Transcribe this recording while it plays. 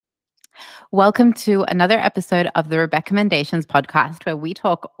Welcome to another episode of the Recommendations podcast, where we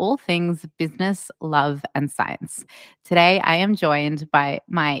talk all things business, love, and science. Today, I am joined by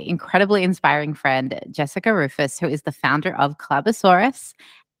my incredibly inspiring friend, Jessica Ruhfus, who is the founder of Collabosauras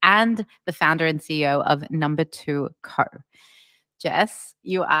and the founder and CEO of Number Two Co. Jess,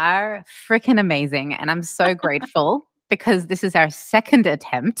 you are freaking amazing, and I'm so grateful because this is our second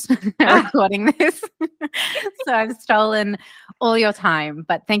attempt at recording this. So I've stolen all your time,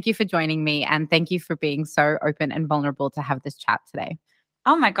 but thank you for joining me, and thank you for being so open and vulnerable to have this chat today.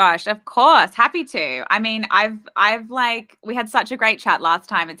 Oh my gosh, of course. Happy to. I mean, we had such a great chat last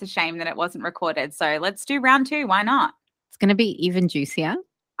time. It's a shame that it wasn't recorded. So let's do round two. Why not? It's going to be even juicier.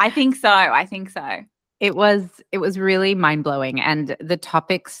 I think so. It was really mind-blowing, and the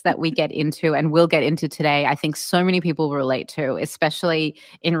topics that we get into and will get into today, I think so many people relate to, especially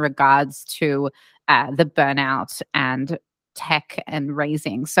in regards to the burnout and tech and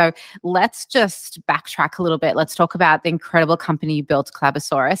raising. So let's just backtrack a little bit. Let's talk about the incredible company you built,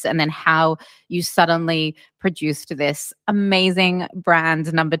 Collabosauras, and then how you suddenly produced this amazing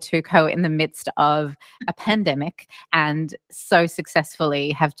brand, Number Two Co, in the midst of a pandemic, and so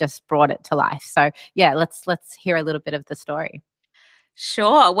successfully have just brought it to life. So yeah, let's hear a little bit of the story.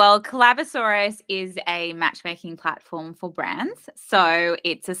 Sure. Well, Collabosauras is a matchmaking platform for brands. So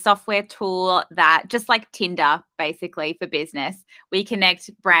it's a software tool that, just like Tinder, basically for business, we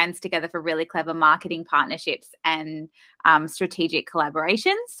connect brands together for really clever marketing partnerships and strategic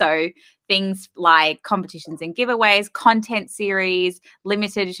collaborations. So things like competitions and giveaways, content series,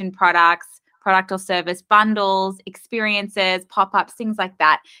 limited edition products, product or service bundles, experiences, pop-ups, things like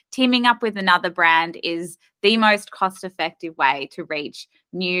that. Teaming up with another brand is the most cost-effective way to reach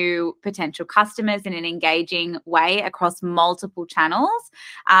new potential customers in an engaging way across multiple channels.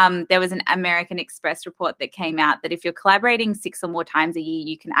 There was an American Express report that came out that if you're collaborating 6 or more times a year,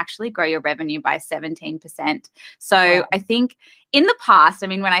 you can actually grow your revenue by 17%. So wow. I think in the past, I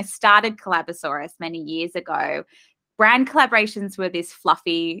mean, when I started Collabosauras many years ago, brand collaborations were this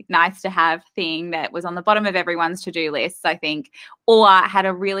fluffy, nice to have thing that was on the bottom of everyone's to-do lists, I think, or had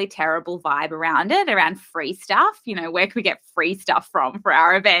a really terrible vibe around it, around free stuff. You know, where can we get free stuff from for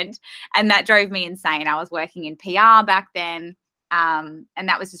our event? And that drove me insane. I was working in PR back then, and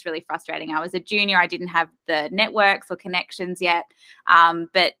that was just really frustrating. I was a junior. I didn't have the networks or connections yet.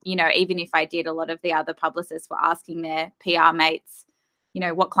 But, you know, even if I did, a lot of the other publicists were asking their PR mates, you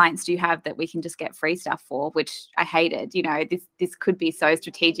know, what clients do you have that we can just get free stuff for, which I hated. You know, this could be so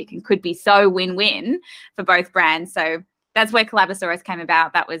strategic and could be so win-win for both brands. So that's where Collabosauras came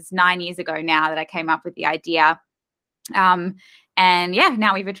about. That was 9 years ago now that I came up with the idea. And yeah,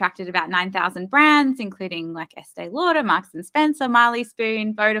 now we've attracted about 9,000 brands, including like Estee Lauder, Marks and Spencer, Marley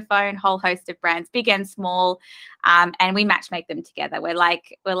Spoon, Vodafone, whole host of brands, big and small. And we matchmake them together. We're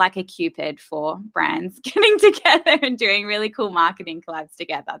like a Cupid for brands getting together and doing really cool marketing collabs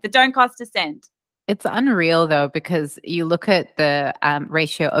together that don't cost a cent. It's unreal, though, because you look at the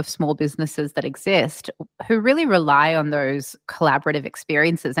ratio of small businesses that exist who really rely on those collaborative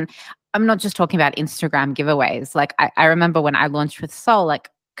experiences. And I'm not just talking about Instagram giveaways. Like I remember when I launched with Soul, like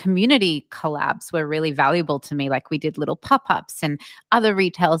community collabs were really valuable to me. Like we did little pop-ups and other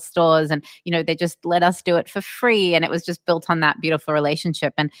retail stores, and, you know, they just let us do it for free. And it was just built on that beautiful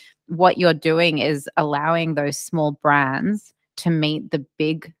relationship. And what you're doing is allowing those small brands to meet the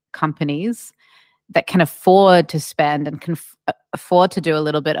big companies that can afford to spend and can afford to do a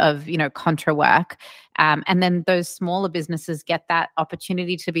little bit of, you know, contra work. And then those smaller businesses get that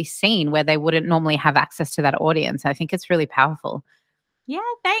opportunity to be seen where they wouldn't normally have access to that audience. I think it's really powerful. Yeah,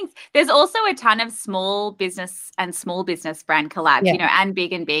 thanks. There's also a ton of small business brand collabs, Yeah. you know, and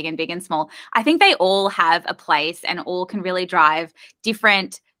big and big and big and small. I think they all have a place and all can really drive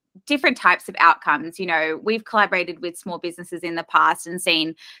different types of outcomes. You know, we've collaborated with small businesses in the past and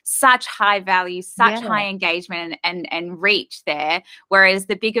seen such high value, such high engagement and reach there, whereas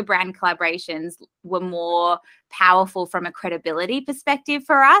the bigger brand collaborations were more powerful from a credibility perspective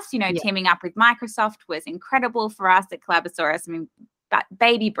for us. You know, teaming up with Microsoft was incredible for us at Collabosauras. I mean, that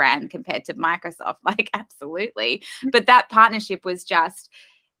baby brand compared to Microsoft, like absolutely. But that partnership was just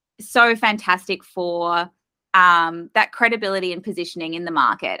so fantastic for that credibility and positioning in the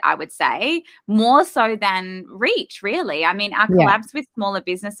market, I would say, more so than reach, really. I mean, our collabs with smaller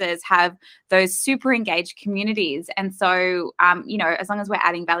businesses have those super engaged communities. And so, you know, as long as we're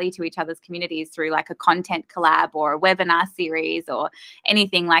adding value to each other's communities through like a content collab or a webinar series or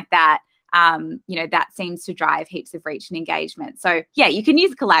anything like that, you know, that seems to drive heaps of reach and engagement. So yeah, you can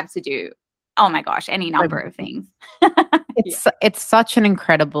use collabs to do, oh my gosh, any number of things. It's such an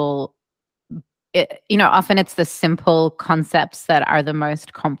incredible often it's the simple concepts that are the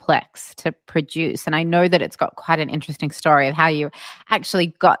most complex to produce. And I know that it's got quite an interesting story of how you actually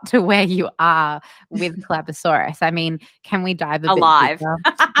got to where you are with Collabosauras. I mean, can we dive a bit Alive. deeper?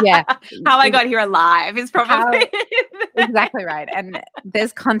 Yeah. How I got here alive is probably exactly right. And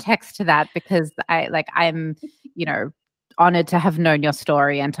there's context to that because I'm, honored to have known your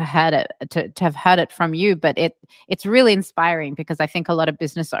story and to have heard it from you. But it's really inspiring because I think a lot of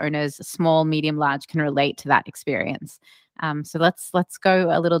business owners, small, medium, large, can relate to that experience. So let's go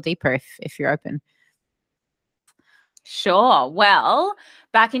a little deeper if you're open. Sure. Well,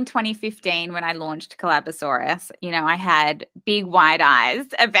 back in 2015, when I launched Collabosauras, I had big wide eyes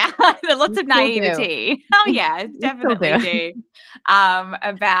about lots of naivety. Oh yeah, definitely do.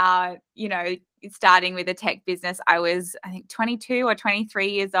 About, starting with a tech business. I was, I think, 22 or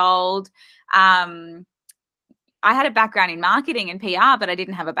 23 years old. I had a background in marketing and PR, but I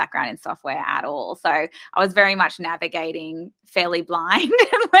didn't have a background in software at all. So I was very much navigating fairly blind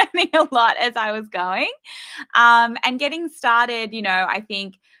and learning a lot as I was going. And getting started, I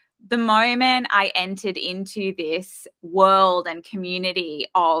think the moment I entered into this world and community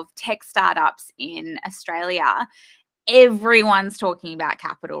of tech startups in Australia, everyone's talking about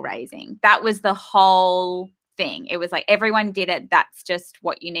capital raising. That was the whole thing. It was like everyone did it. That's just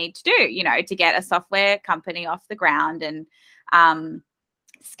what you need to do, to get a software company off the ground and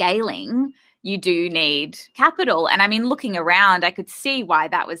scaling. You do need capital. And I mean, looking around, I could see why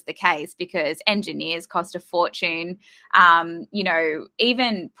that was the case because engineers cost a fortune.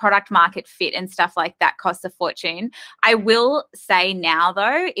 Even product market fit and stuff like that costs a fortune. I will say now,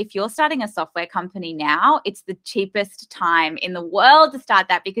 though, if you're starting a software company now, it's the cheapest time in the world to start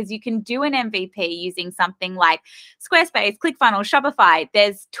that because you can do an MVP using something like Squarespace, ClickFunnels, Shopify.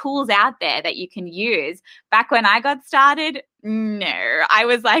 There's tools out there that you can use. Back when I got started, no, I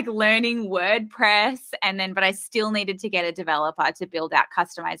was like learning WordPress but I still needed to get a developer to build out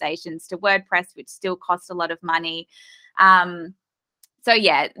customizations to WordPress, which still cost a lot of money. So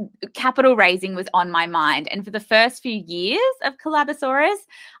yeah, capital raising was on my mind. And for the first few years of Collabosauras,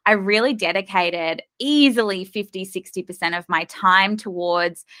 I really dedicated easily 50, 60% of my time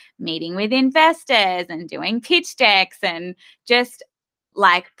towards meeting with investors and doing pitch decks and just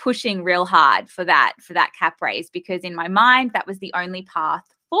like pushing real hard for that cap raise, because in my mind, that was the only path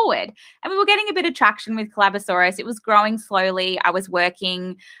forward. And we were getting a bit of traction with Collabosauras. It was growing slowly. I was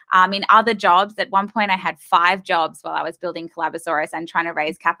working in other jobs. At one point, I had 5 jobs while I was building Collabosauras and trying to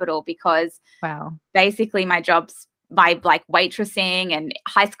raise capital because basically my jobs by like waitressing and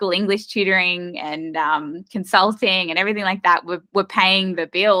high school English tutoring and consulting and everything like that were paying the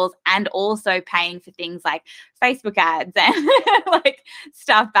bills and also paying for things like Facebook ads and like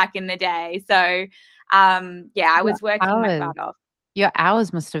stuff back in the day. So I was working my butt off. Your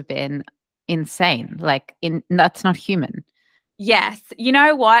hours must have been insane. That's not human. Yes. You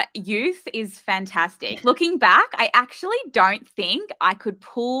know what? Youth is fantastic. Looking back, I actually don't think I could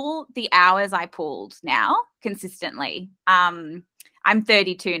pull the hours I pulled now consistently. I'm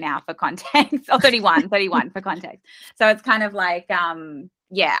 32 now for context, or 31 for context. So it's kind of like,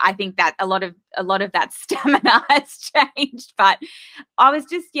 I think that a lot of that stamina has changed, but I was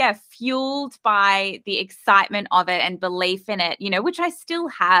just, fueled by the excitement of it and belief in it, which I still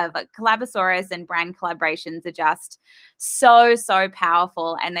have. Collabosauras and brand collaborations are just so, so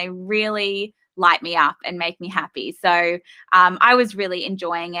powerful, and they really light me up and make me happy. So I was really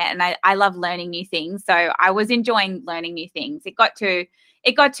enjoying it, and I love learning new things. So I was enjoying learning new things. It got to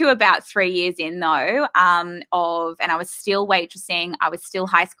about 3 years in though, and I was still waitressing. I was still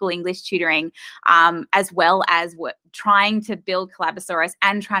high school English tutoring, as well as trying to build Collabosauras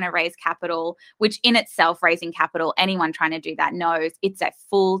and trying to raise capital, which in itself, raising capital, anyone trying to do that knows it's a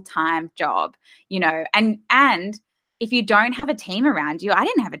full-time job, and if you don't have a team around you, I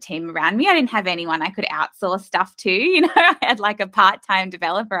didn't have a team around me. I didn't have anyone I could outsource stuff to. I had like a part-time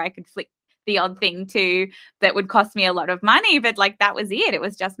developer I could flick the odd thing to that would cost me a lot of money, but like that was it. It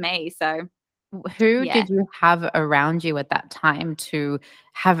was just me. So who did you have around you at that time to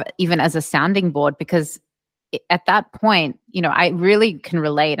have even as a sounding board? Because at that point, I really can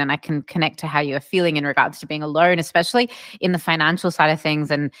relate and I can connect to how you're feeling in regards to being alone, especially in the financial side of things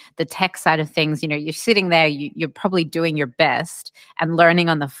and the tech side of things. You're sitting there, you're probably doing your best and learning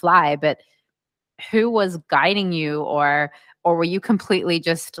on the fly, but who was guiding you, or were you completely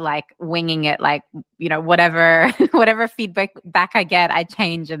just like winging it, like, whatever feedback I get, I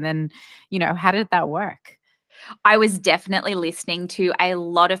change? And then, how did that work? I was definitely listening to a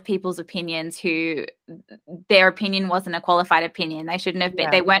lot of people's opinions who their opinion wasn't a qualified opinion. They shouldn't have been.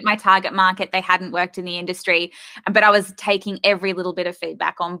 Yeah. They weren't my target market. They hadn't worked in the industry, but I was taking every little bit of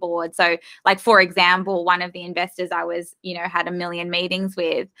feedback on board. So, like, for example, one of the investors I was, had a million meetings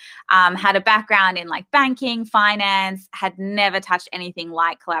with, had a background in like banking, finance, had never touched anything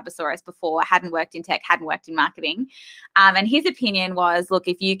like Collabosauras before, hadn't worked in tech, hadn't worked in marketing. And his opinion was, look,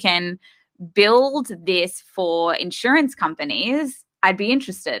 if you can build this for insurance companies, I'd be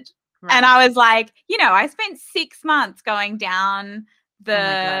interested. Right. And I was like, I spent 6 months going down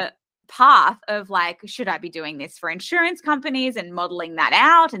the path of like, should I be doing this for insurance companies and modeling that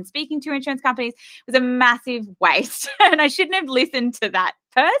out and speaking to insurance companies? It was a massive waste. And I shouldn't have listened to that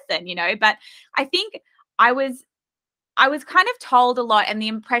person, but I think I was kind of told a lot, and the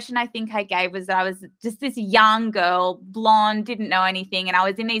impression I think I gave was that I was just this young girl, blonde, didn't know anything, and I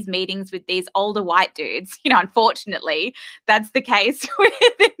was in these meetings with these older white dudes. Unfortunately, that's the case with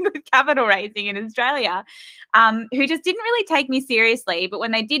capital raising in Australia, who just didn't really take me seriously. But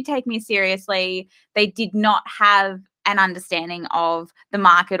when they did take me seriously, they did not have an understanding of the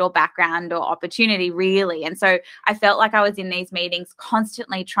market or background or opportunity, really. And so I felt like I was in these meetings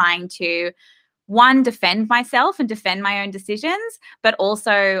constantly trying to, one, defend myself and defend my own decisions, but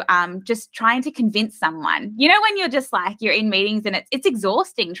also just trying to convince someone. When you're just like, you're in meetings and it's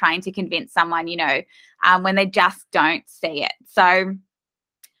exhausting trying to convince someone, when they just don't see it. So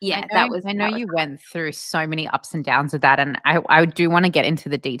yeah, I know you went through so many ups and downs with that, and I do want to get into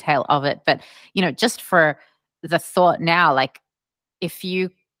the detail of it, but just for the thought now, like, if you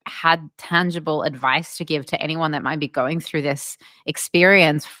had tangible advice to give to anyone that might be going through this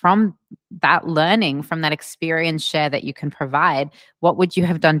experience, from that learning, from that experience share that you can provide, what would you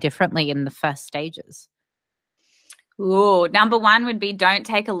have done differently in the first stages? Ooh, number one would be, don't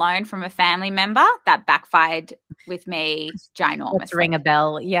take a loan from a family member. That backfired with me ginormously. Let's ring a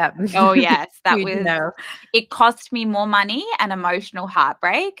bell. Yeah. Oh, yes. It cost me more money and emotional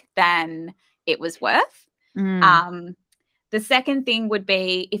heartbreak than it was worth. The second thing would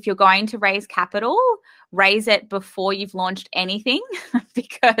be, if you're going to raise capital, raise it before you've launched anything,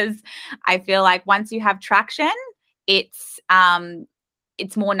 because I feel like once you have traction, it's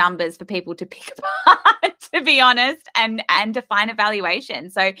more numbers for people to pick apart, to be honest, and to find a valuation.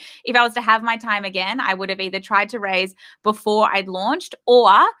 So if I was to have my time again, I would have either tried to raise before I'd launched,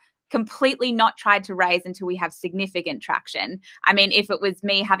 or completely not tried to raise until we have significant traction. I mean, if it was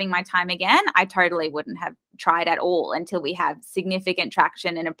me having my time again, I totally wouldn't have tried at all until we have significant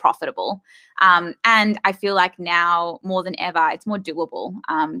traction and are profitable. And I feel like now more than ever, it's more doable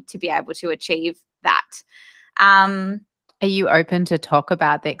to be able to achieve that. Are you open to talk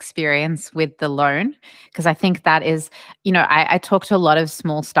about the experience with the loan? Because I think that is, I talk to a lot of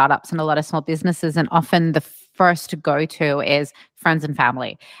small startups and a lot of small businesses, and often the first go-to is friends and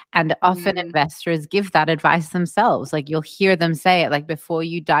family. And often investors give that advice themselves. Like, you'll hear them say it, like, before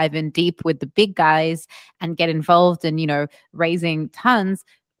you dive in deep with the big guys and get involved in, raising tons,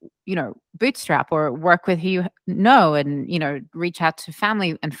 bootstrap or work with who you know, and, reach out to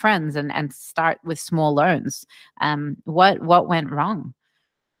family and friends and start with small loans. What went wrong?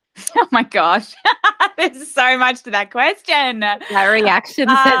 Oh my gosh. There's so much to that question. That reaction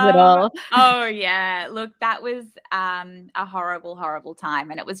says it all. Oh yeah. Look, that was a horrible, horrible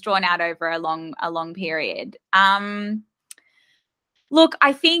time, and it was drawn out over a long period. Look,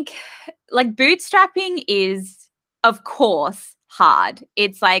 I think like bootstrapping is, of course, hard.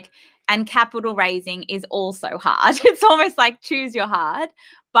 It's like, and capital raising is also hard. It's almost like choose your hard.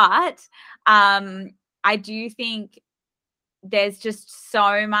 But I do think there's just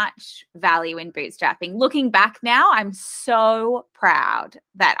so much value in bootstrapping. Looking back now, I'm so proud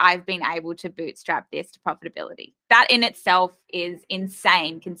that I've been able to bootstrap this to profitability. That in itself is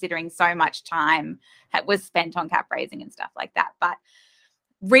insane, considering so much time that was spent on cap raising and stuff like that. But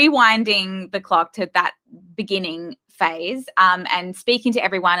rewinding the clock to that beginning phase, and speaking to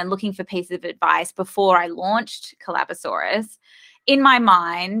everyone and looking for pieces of advice before I launched Collabosauras, in my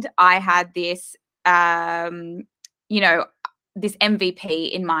mind, I had this, this MVP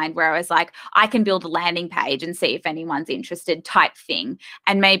in mind, where I was like, I can build a landing page and see if anyone's interested type thing.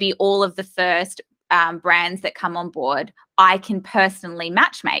 And maybe all of the first brands that come on board, I can personally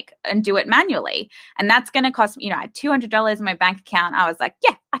matchmake and do it manually. And that's going to cost, I had $200 in my bank account. I was like,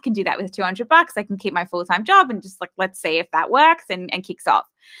 yeah, I can do that with $200. I can keep my full-time job and just like, let's see if that works, and kicks off.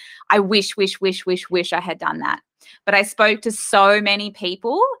 I wish I had done that. But I spoke to so many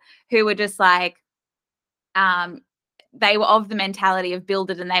people who were just like, they were of the mentality of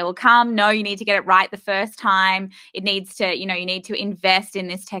build it and they will come. No, you need to get it right the first time. It needs to, you need to invest in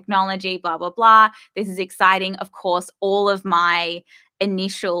this technology, blah, blah, blah. This is exciting. Of course, all of my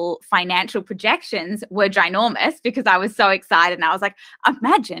initial financial projections were ginormous because I was so excited. And I was like,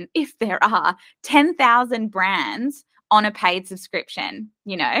 imagine if there are 10,000 brands on a paid subscription,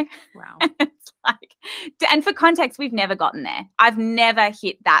 Wow. It's like, and for context, we've never gotten there. I've never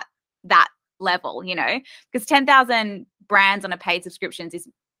hit that level, because 10,000 brands on a paid subscriptions is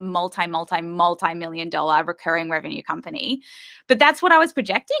multi-million dollar recurring revenue company. But that's what I was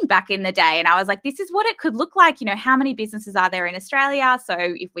projecting back in the day. And I was like, this is what it could look like. How many businesses are there in Australia? So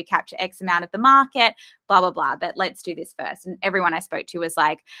if we capture X amount of the market, blah, blah, blah. But let's do this first. And everyone I spoke to was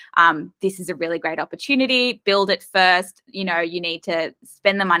like, this is a really great opportunity. Build it first. You need to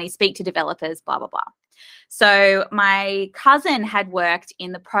spend the money, speak to developers, blah, blah, blah. So my cousin had worked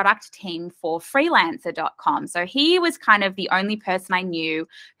in the product team for freelancer.com. So he was kind of the only person I knew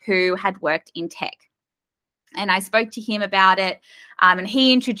who had worked in tech. And I spoke to him about it, and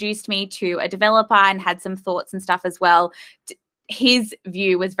he introduced me to a developer and had some thoughts and stuff as well. His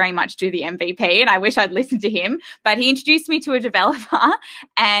view was very much do the MVP, and I wish I'd listened to him, but he introduced me to a developer,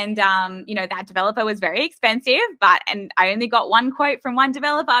 and that developer was very expensive, and I only got one quote from one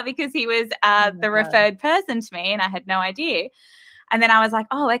developer because he was the referred person to me, and I had no idea. And then I was like,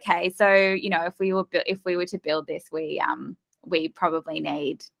 oh, okay, so if we were to build this, we probably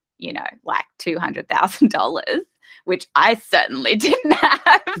need like $200,000, which I certainly didn't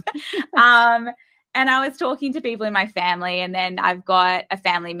have. And I was talking to people in my family, and then I've got a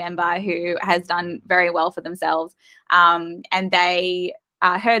family member who has done very well for themselves, and they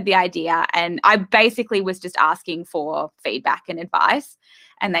heard the idea, and I basically was just asking for feedback and advice,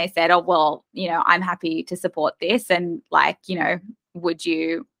 and they said, oh, well, I'm happy to support this, and would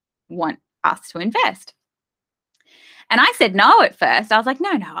you want us to invest? And I said no at first. I was like,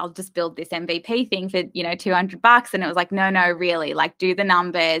 no, I'll just build this MVP thing for, $200. And it was like, no, really, like do the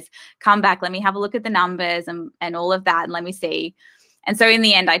numbers, come back, let me have a look at the numbers and all of that, and let me see. And so in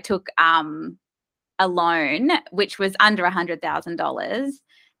the end, I took a loan, which was under $100,000.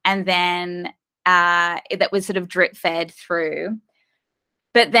 And then that was sort of drip fed through.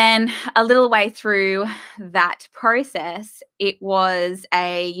 But then a little way through that process, it was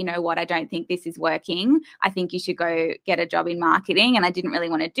I don't think this is working. I think you should go get a job in marketing. And I didn't really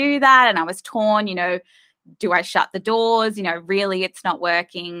want to do that. And I was torn, do I shut the doors? Really, it's not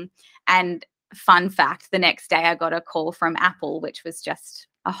working. And fun fact, the next day I got a call from Apple, which was just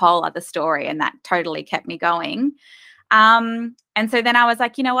a whole other story. And that totally kept me going. And so then I was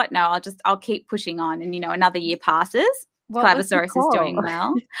like, you know what? No, I'll keep pushing on. And, another year passes. Collabosauras is doing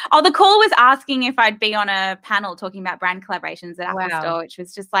well. Oh, the call was asking if I'd be on a panel talking about brand collaborations at Apple Store, which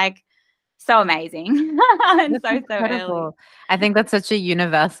was just like so amazing. And so early. I think that's such a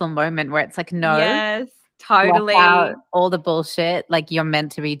universal moment where it's like, no. Yes, totally. Out all the bullshit. Like, you're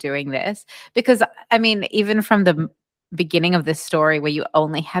meant to be doing this. Because, I mean, even from the beginning of this story where you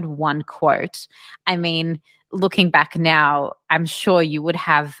only had one quote, I mean, looking back now, I'm sure you would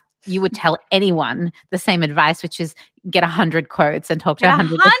tell anyone the same advice, which is get 100 quotes and talk to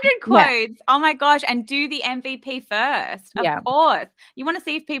 100 quotes. Yeah. Oh my gosh. And do the MVP first. Of course. You want to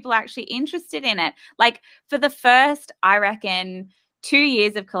see if people are actually interested in it. Like for the first, I reckon, 2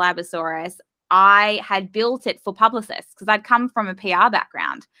 years of Collabosauras, I had built it for publicists because I'd come from a PR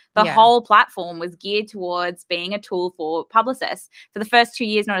background. The whole platform was geared towards being a tool for publicists. For the first 2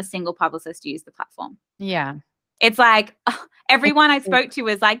 years, not a single publicist used the platform. Yeah. It's like everyone I spoke to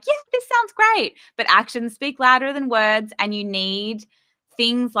was like, yeah, this sounds great. But actions speak louder than words. And you need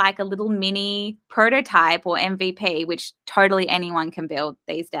things like a little mini prototype or MVP, which totally anyone can build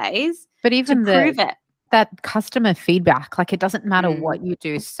these days. But even to prove it. That customer feedback, like it doesn't matter what you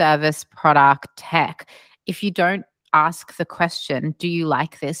do, service, product, tech. If you don't ask the question, do you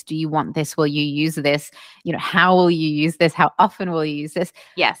like this? Do you want this? Will you use this? How will you use this? How often will you use this?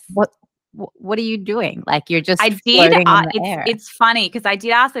 Yes. What are you doing? Like you're just floating on the air. It's funny because I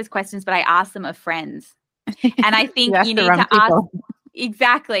did ask those questions, but I asked them of friends. And I think you need to ask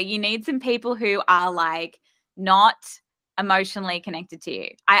exactly. You need some people who are like not emotionally connected to you.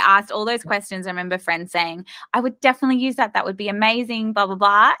 I asked all those questions. I remember friends saying, I would definitely use that. That would be amazing, blah, blah,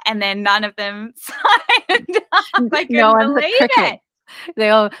 blah. And then none of them signed up. I couldn't believe it.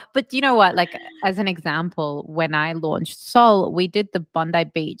 But you know what, like as an example, when I launched Sol, we did the Bondi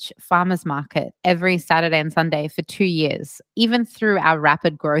Beach farmers market every Saturday and Sunday for 2 years. Even through our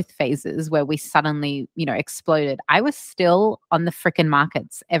rapid growth phases where we suddenly, exploded, I was still on the frickin'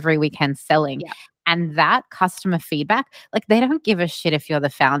 markets every weekend selling. Yeah. And that customer feedback, like they don't give a shit if you're the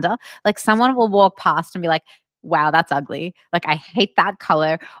founder. Like someone will walk past and be like, wow, that's ugly. Like, I hate that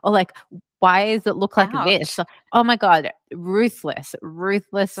color. Or like, why does it look like this? Ouch. Oh my God, ruthless So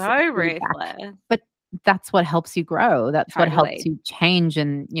feedback. ruthless. But that's what helps you grow. That's what helps Totally. you change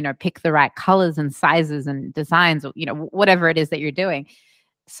and, pick the right colors and sizes and designs, or, whatever it is that you're doing.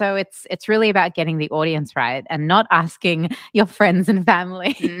 So it's really about getting the audience right and not asking your friends and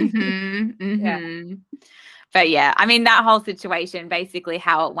family. Yeah. But yeah, I mean, that whole situation, basically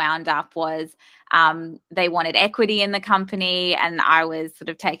how it wound up was they wanted equity in the company, and I was sort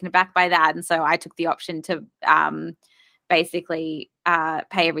of taken aback by that. And so I took the option to basically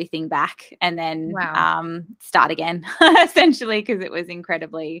pay everything back and then Wow. start again, essentially, because it was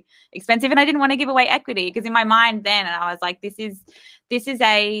incredibly expensive. And I didn't want to give away equity, because in my mind then, and I was like, this is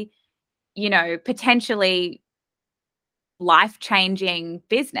a, potentially life-changing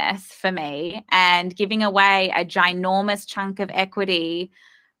business for me, and giving away a ginormous chunk of equity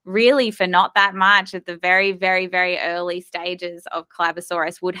really for not that much at the very, very, very early stages of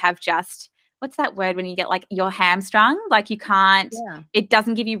Collabosauras would have just, what's that word when you get like your hamstrung? Like you can't, Yeah. it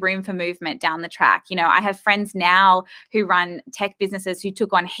doesn't give you room for movement down the track. I have friends now who run tech businesses who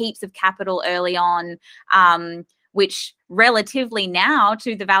took on heaps of capital early on, which relatively now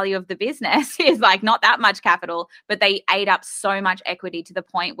to the value of the business is like not that much capital, but they ate up so much equity to the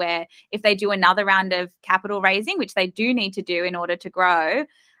point where if they do another round of capital raising, which they do need to do in order to grow,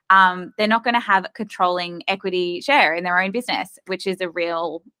 they're not going to have controlling equity share in their own business, which is a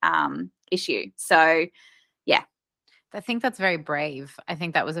real issue. So, yeah. I think that's very brave. I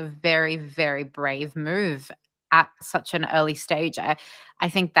think that was a very, very brave move at such an early stage. I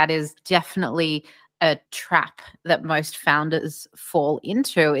think that is definitely a trap that most founders fall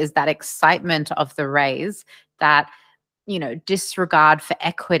into, is that excitement of the raise, that, disregard for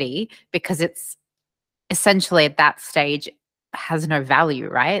equity, because it's essentially at that stage has no value,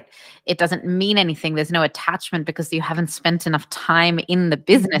 right? It doesn't mean anything. There's no attachment because you haven't spent enough time in the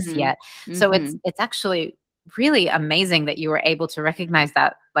business yet. So it's actually really amazing that you were able to recognize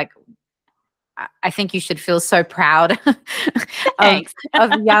that. Like, I think you should feel so proud of Thanks.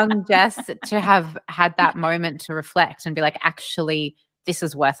 young Jess to have had that moment to reflect and be like, actually, this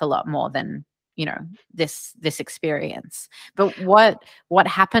is worth a lot more than, this experience. But what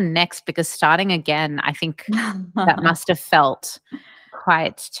happened next? Because starting again, I think that must have felt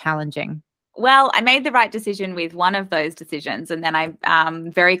quite challenging. Well, I made the right decision with one of those decisions, and then I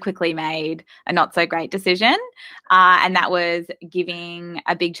very quickly made a not so great decision, and that was giving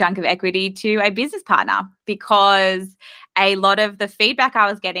a big chunk of equity to a business partner, because a lot of the feedback I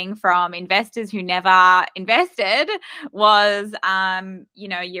was getting from investors who never invested was,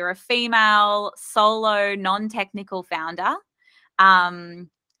 you're a female, solo, non-technical founder, and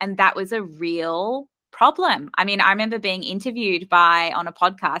that was a real problem. I mean, I remember being interviewed on a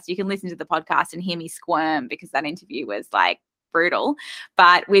podcast. You can listen to the podcast and hear me squirm because that interview was like brutal,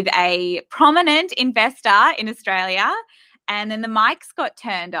 but with a prominent investor in Australia. And then the mics got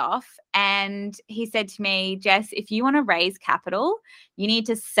turned off, and he said to me, Jess, if you want to raise capital, you need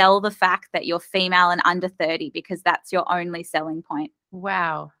to sell the fact that you're female and under 30, because that's your only selling point.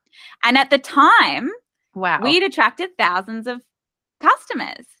 Wow. And at the time, wow, we'd attracted thousands of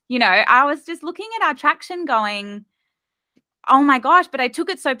customers. I was just looking at our traction going, oh my gosh, but I took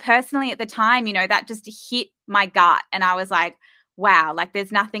it so personally at the time, that just hit my gut. And I was like, wow, like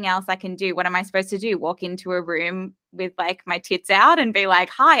there's nothing else I can do. What am I supposed to do? Walk into a room with like my tits out and be like,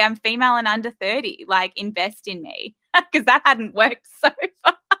 hi, I'm female and under 30, like invest in me. Because that hadn't worked so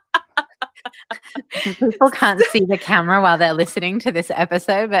far. People can't see the camera while they're listening to this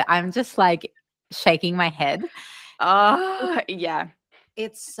episode, but I'm just like shaking my head. Oh, yeah.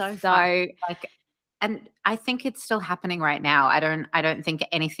 It's so fun. Like, and I think it's still happening right now. I don't think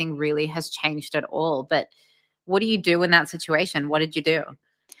anything really has changed at all. But what do you do in that situation? What did you do?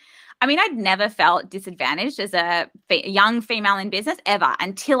 I mean, I'd never felt disadvantaged as a young female in business ever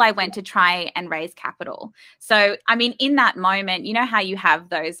until I went to try and raise capital. So, I mean, in that moment, you know how you have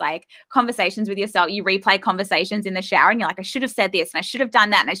those like conversations with yourself, you replay conversations in the shower and you're like, I should have said this and I should have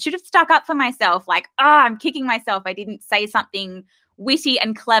done that and I should have stuck up for myself. Like, oh, I'm kicking myself. I didn't say something witty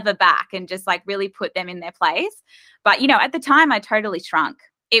and clever back and just like really put them in their place. But, at the time I totally shrunk.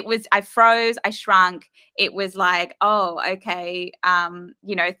 I froze, I shrunk. It was like, oh, okay,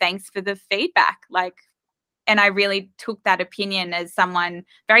 thanks for the feedback. Like, and I really took that opinion as someone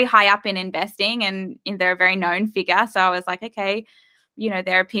very high up in investing, and they're a very known figure. So I was like, okay,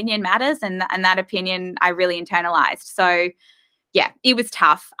 their opinion matters, and that opinion I really internalized. So yeah, it was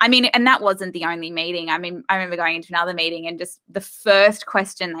tough. I mean, and that wasn't the only meeting. I mean, I remember going into another meeting and just the first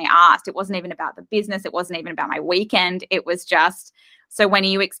question they asked, it wasn't even about the business. It wasn't even about my weekend. It was just, So when are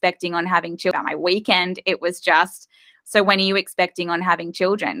you expecting on having children? My weekend, it was just, so when are you expecting on having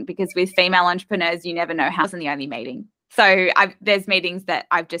children? Because with female entrepreneurs, you never know how's in the only meeting. So there's meetings that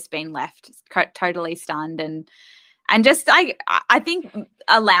I've just been left totally stunned, and just I think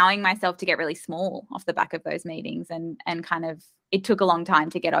allowing myself to get really small off the back of those meetings, and kind of, it took a long time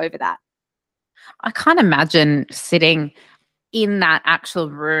to get over that. I can't imagine sitting in that actual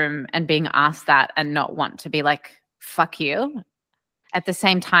room and being asked that and not want to be like, fuck you, at the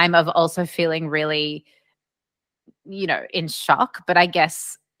same time of also feeling really, in shock. But I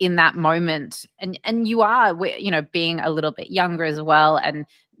guess in that moment, and you are, being a little bit younger as well, and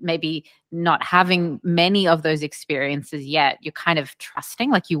maybe not having many of those experiences yet, you're kind of trusting,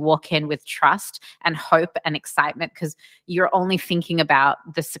 like you walk in with trust and hope and excitement because you're only thinking about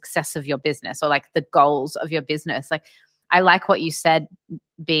the success of your business or like the goals of your business. Like, I like what you said,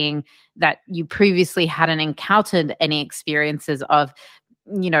 being that you previously hadn't encountered any experiences of,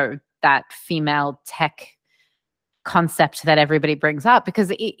 that female tech concept that everybody brings up,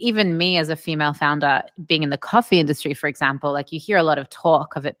 because even me as a female founder, being in the coffee industry, for example, like you hear a lot of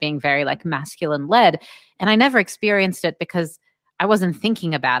talk of it being very like masculine led, and I never experienced it because I wasn't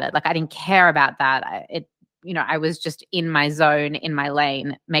thinking about it. Like, I didn't care about that. I was just in my zone, in my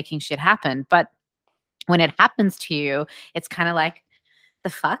lane, making shit happen. But when it happens to you, it's kind of like,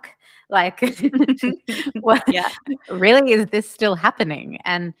 the fuck? Like, what? Yeah. Really, is this still happening?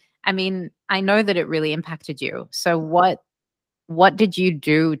 And I mean, I know that it really impacted you. So what did you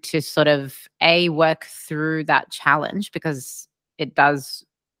do to sort of work through that challenge? Because it does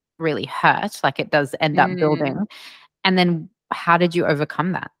really hurt, like it does end up building. And then how did you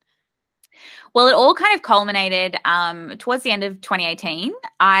overcome that? Well, it all kind of culminated towards the end of 2018.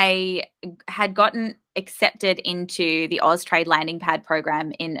 I had gotten accepted into the Austrade landing pad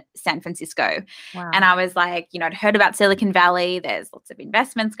program in San Francisco. Wow. And I was like, I'd heard about Silicon Valley. There's lots of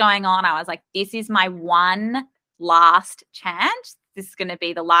investments going on. I was like, this is my one last chance. This is going to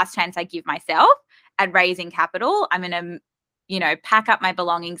be the last chance I give myself at raising capital. I'm going to pack up my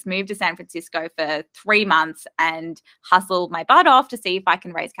belongings, move to San Francisco for 3 months and hustle my butt off to see if I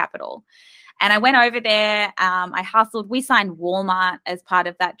can raise capital. And I went over there. I hustled. We signed Walmart as part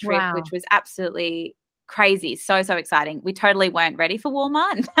of that trip, Wow. which was absolutely crazy. So exciting. We totally weren't ready for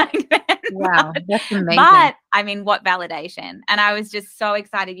Walmart back then. Wow, that's amazing. But I mean, what validation. And I was just so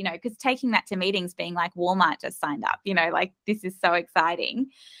excited, because taking that to meetings, being like, Walmart just signed up, like, this is so exciting.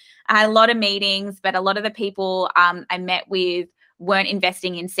 I had a lot of meetings, but a lot of the people I met with weren't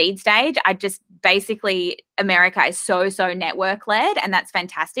investing in seed stage. I just basically, America is so network led, and that's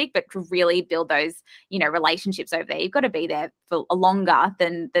fantastic. But to really build those, relationships over there, you've got to be there for longer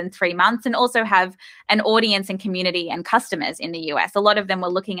than 3 months, and also have an audience and community and customers in the US. A lot of them were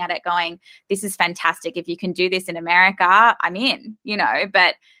looking at it going, this is fantastic. If you can do this in America, I'm in,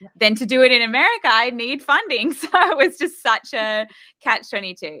 but then to do it in America, I need funding. So it was just such a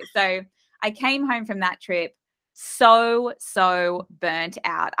catch-22. So I came home from that trip so burnt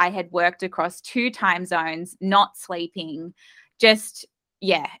out. I had worked across 2 time zones, not sleeping, just,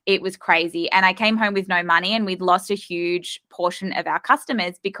 it was crazy. And I came home with no money, and we'd lost a huge portion of our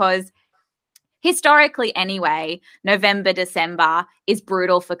customers because historically anyway, November, December is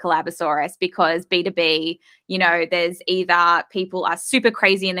brutal for Collabosauras because B2B, there's either people are super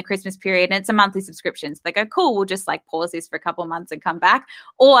crazy in the Christmas period and it's a monthly subscription. So they go, cool, we'll just like pause this for a couple of months and come back.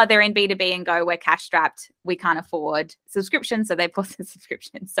 Or they're in B2B and go, we're cash strapped, we can't afford subscriptions. So they pause the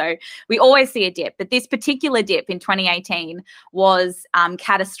subscription. So we always see a dip. But this particular dip in 2018 was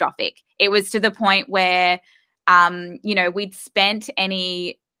catastrophic. It was to the point where, we'd spent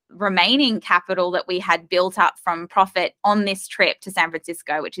any remaining capital that we had built up from profit on this trip to San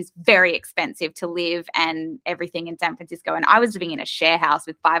Francisco, which is very expensive to live and everything in San Francisco. And I was living in a share house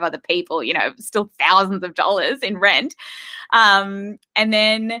with 5 other people, still thousands of dollars in rent. And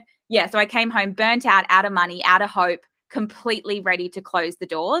then, so I came home burnt out of money, out of hope, completely ready to close the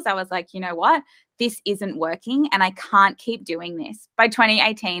doors. I was like, you know what? This isn't working and I can't keep doing this. By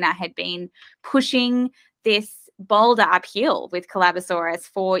 2018, I had been pushing this boulder uphill with Collabosauras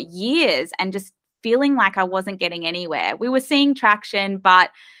for years and just feeling like I wasn't getting anywhere. We were seeing traction,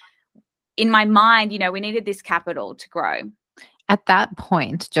 but in my mind, we needed this capital to grow. At that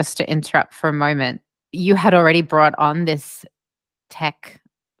point, just to interrupt for a moment, you had already brought on this tech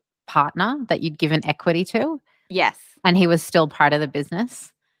partner that you'd given equity to? Yes. And he was still part of the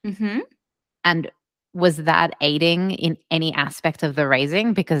business? Mm-hmm. And was that aiding in any aspect of the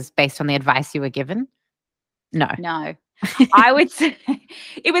raising because based on the advice you were given? No. I would say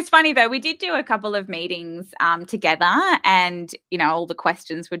it was funny though. We did do a couple of meetings together, and all the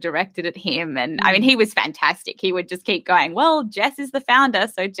questions were directed at him. And I mean, he was fantastic. He would just keep going, well, Jess is the founder,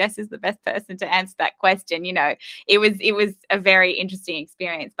 so Jess is the best person to answer that question. It was a very interesting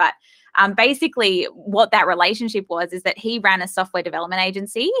experience. But basically what that relationship was is that he ran a software development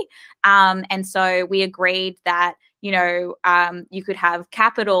agency. And so we agreed that you could have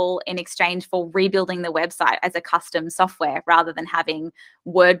capital in exchange for rebuilding the website as a custom software rather than having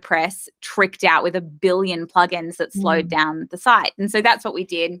WordPress tricked out with 1 billion plugins that slowed down the site. And so that's what we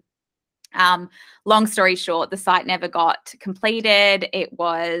did. Long story short, the site never got completed. It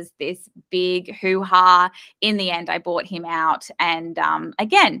was this big hoo-ha. In the end, I bought him out and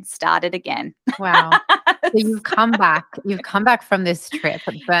started again. Wow. So you've come back from this trip,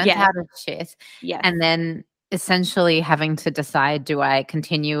 burnt out of shit. Yes. And then essentially having to decide, do I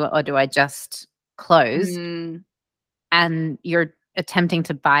continue or do I just close? And you're attempting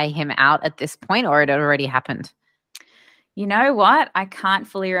to buy him out at this point, or it had already happened? You know what? I can't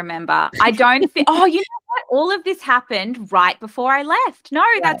fully remember. I don't think, you know what? All of this happened right before I left. No,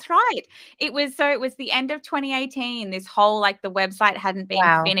 that's right. It was the end of 2018. This whole, the website hadn't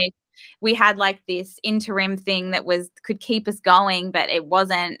been finished. We had this interim thing that could keep us going, but it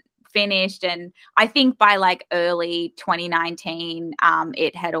wasn't finished. And I think by early 2019,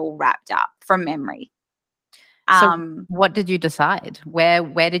 it had all wrapped up from memory. So what did you decide?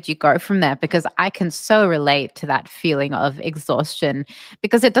 Where did you go from there? Because I can so relate to that feeling of exhaustion,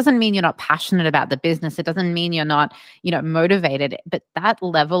 because it doesn't mean you're not passionate about the business. It doesn't mean you're not, motivated, but that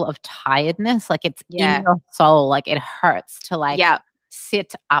level of tiredness, it's in your soul, it hurts to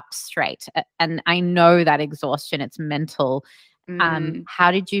sit up straight. And I know that exhaustion, it's mental.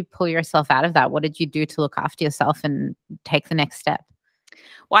 How did you pull yourself out of that? What did you do to look after yourself and take the next step?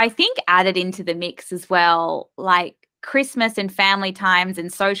 Well, I think added into the mix as well, Christmas and family times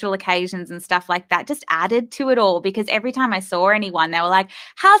and social occasions and stuff like that just added to it all, because every time I saw anyone, they were like,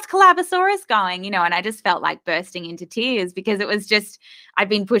 how's Collabosauras going? And I just felt like bursting into tears, because it was just, I'd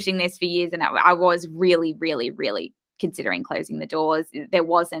been pushing this for years, and I was really, really, really considering closing the doors. There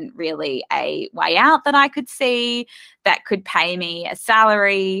wasn't really a way out that I could see that could pay me a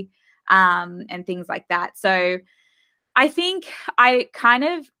salary and things like that. So I think I kind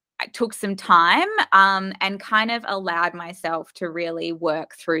of took some time and kind of allowed myself to really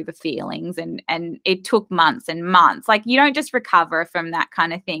work through the feelings, and it took months and months. You don't just recover from that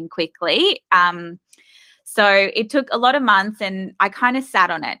kind of thing quickly. So it took a lot of months, and I kind of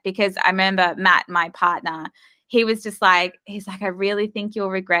sat on it, because I remember Matt, my partner, he was just he's like, I really think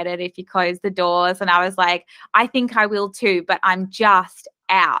you'll regret it if you close the doors. And I was like, I think I will too, but I'm just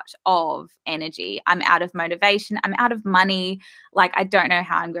out of energy. I'm out of motivation. I'm out of money. I don't know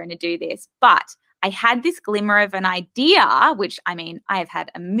how I'm going to do this. But I had this glimmer of an idea, which, I mean, I have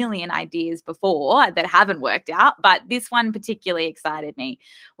had a million ideas before that haven't worked out, but this one particularly excited me.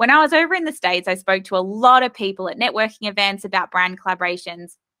 When I was over in the States, I spoke to a lot of people at networking events about brand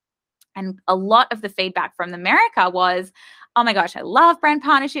collaborations. And a lot of the feedback from America was, oh my gosh, I love brand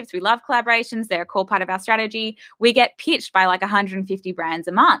partnerships. We love collaborations. They're a core part of our strategy. We get pitched by 150 brands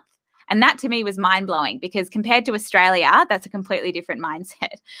a month. And that to me was mind blowing, because compared to Australia, that's a completely different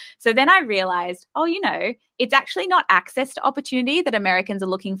mindset. So then I realized, it's actually not access to opportunity that Americans are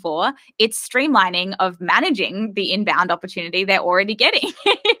looking for. It's streamlining of managing the inbound opportunity they're already getting,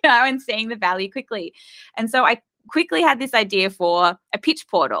 and seeing the value quickly. And so I quickly had this idea for a pitch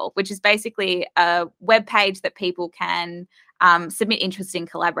portal, which is basically a web page that people can submit interest in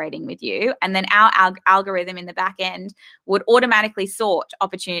collaborating with you. And then our algorithm in the back end would automatically sort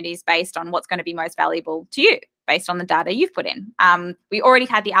opportunities based on what's going to be most valuable to you, based on the data you've put in. We already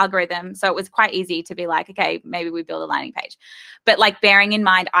had the algorithm, so it was quite easy to be like, okay, maybe we build a landing page. But bearing in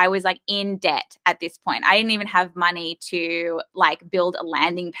mind, I was in debt at this point. I didn't even have money to build a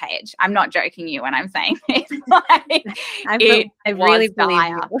landing page. I'm not joking you when I'm saying this. I really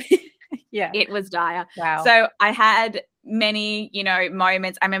believe you. Yeah, it was dire. Wow. So I had many,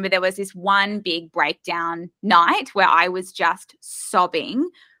 moments. I remember there was this one big breakdown night where I was just sobbing,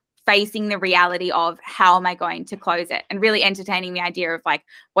 facing the reality of how am I going to close it, and really entertaining the idea of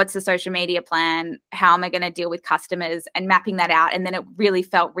what's the social media plan? How am I going to deal with customers, and mapping that out. And then it really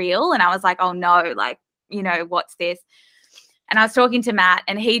felt real. And I was like, oh no, what's this? And I was talking to Matt,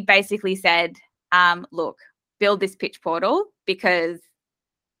 and he basically said, look, build this pitch portal, because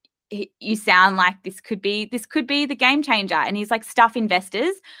you sound like this could be the game changer. And he's like, stuff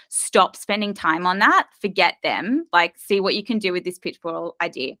investors, stop spending time on that, forget them, like see what you can do with this pitch portal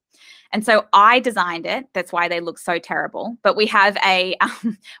idea. And so I designed it. That's why they look so terrible. But we have a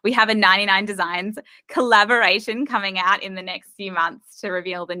 99 Designs collaboration coming out in the next few months to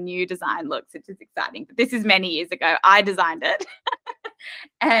reveal the new design looks, which is exciting. But this is many years ago. I designed it.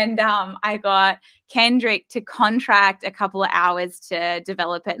 And I got Kendrick to contract a couple of hours to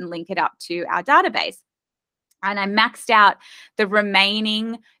develop it and link it up to our database. And I maxed out the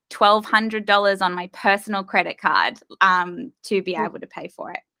remaining $1,200 on my personal credit card to be able to pay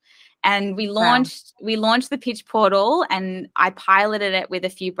for it. And we launched the pitch portal, and I piloted it with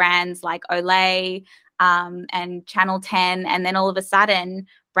a few brands like Olay and Channel 10. And then all of a sudden,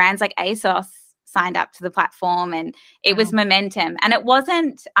 brands like ASOS signed up to the platform, and it was momentum. And it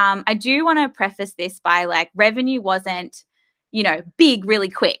wasn't, I do want to preface this by like, revenue wasn't, big really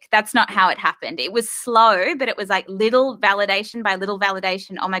quick. That's not how it happened. It was slow, but it was like little validation by little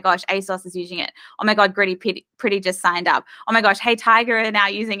validation. Oh my gosh, ASOS is using it. Oh my God, Pretty just signed up. Oh my gosh, Hey Tiger are now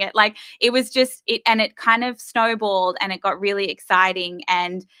using it. Like it was just it, and it kind of snowballed, and it got really exciting,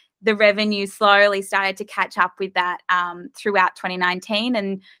 and the revenue slowly started to catch up with that throughout 2019.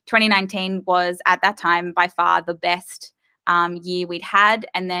 And 2019 was at that time by far the best year we'd had.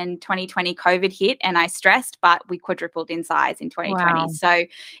 And then 2020 COVID hit, and I stressed, but we quadrupled in size in 2020. Wow. So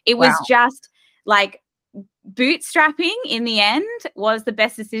it was just like bootstrapping in the end was the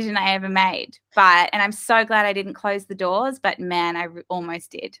best decision I ever made. And I'm so glad I didn't close the doors, but man, I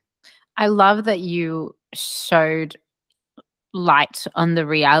almost did. I love that you showed light on the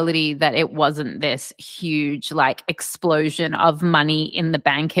reality that it wasn't this huge like explosion of money in the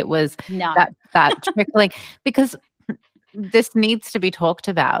bank. It was that trickling, because this needs to be talked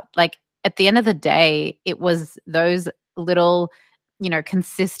about. Like at the end of the day, it was those little,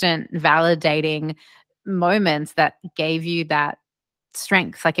 consistent validating moments that gave you that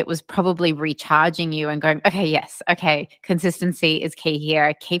strength. Like it was probably recharging you and going, okay, yes, okay, consistency is key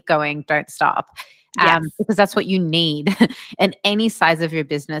here. Keep going, don't stop. Yes. Because that's what you need in any size of your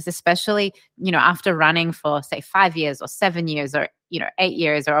business, especially, after running for say 5 years or 7 years or, 8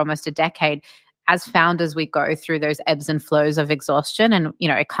 years or almost a decade. As founders, we go through those ebbs and flows of exhaustion, and,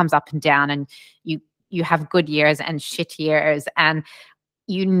 it comes up and down, and you have good years and shit years, and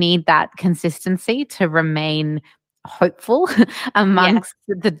you need that consistency to remain hopeful amongst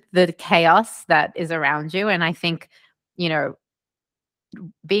the chaos that is around you. And I think,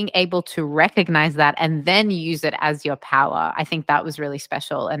 being able to recognize that and then use it as your power, I think that was really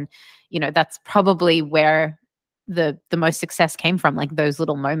special. And, that's probably where the most success came from, like those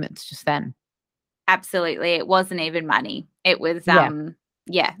little moments just then. Absolutely. It wasn't even money. It was,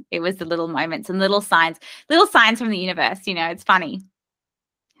 it was the little moments and little signs from the universe. It's funny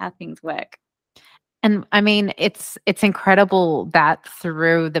how things work. And I mean, it's incredible that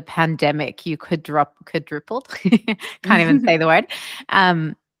through the pandemic you quadrupled. Can't even say the word.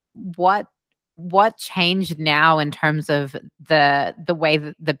 What changed now in terms of the way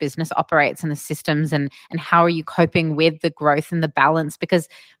that the business operates and the systems, and how are you coping with the growth and the balance? Because,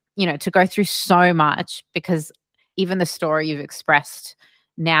 to go through so much, because even the story you've expressed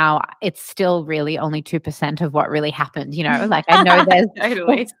now, it's still really only 2% of what really happened. Like I know there's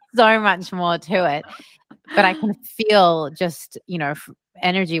totally so much more to it, but I can feel just,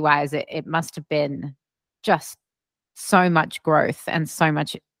 energy wise, it must have been just so much growth and so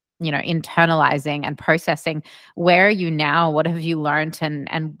much, internalizing and processing. Where are you now? What have you learned,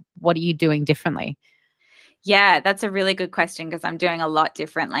 and what are you doing differently? Yeah, that's a really good question, because I'm doing a lot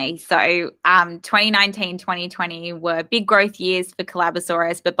differently. So 2019, 2020 were big growth years for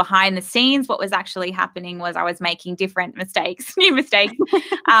Collabosauras, but behind the scenes, what was actually happening was I was making different mistakes, new mistakes.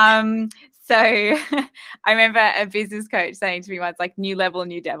 So I remember a business coach saying to me once, like, new level,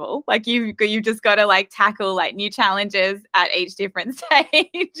 new devil. Like you've just got to like tackle like new challenges at each different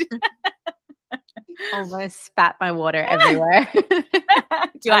stage. Almost spat my water everywhere. Do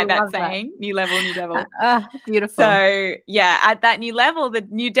you like that saying? New level, new devil. Beautiful. So yeah, at that new level, the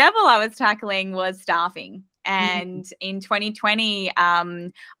new devil I was tackling was staffing. And in 2020,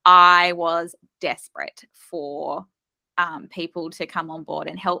 I was desperate for people to come on board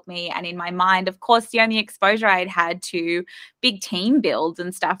and help me. And in my mind, of course, the only exposure I'd had to big team builds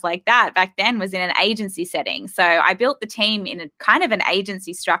and stuff like that back then was in an agency setting. So I built the team in a kind of an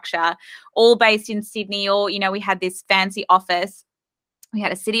agency structure, all based in Sydney. We had this fancy office. We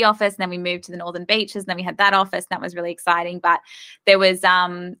had a city office, and then we moved to the Northern Beaches, and then we had that office, and that was really exciting. But there was,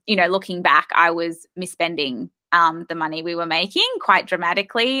 looking back, I was misspending the money we were making quite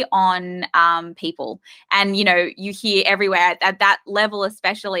dramatically on people. And, you know, you hear everywhere at that level,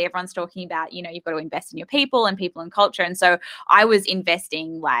 especially everyone's talking about, you know, you've got to invest in your people and culture. And so I was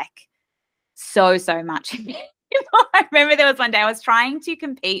investing like so much in people. I remember there was one day I was trying to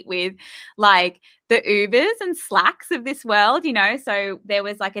compete with like the Ubers and Slacks of this world, you know. So there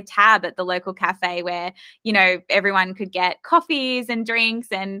was like a tab at the local cafe where, you know, everyone could get coffees and drinks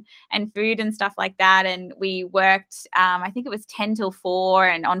and food and stuff like that. And we worked, I think it was 10 till 4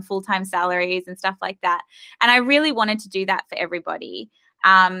 and on full-time salaries and stuff like that. And I really wanted to do that for everybody.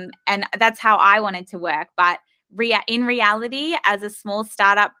 And that's how I wanted to work. But in reality, as a small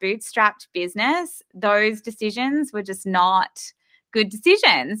startup bootstrapped business, those decisions were just not good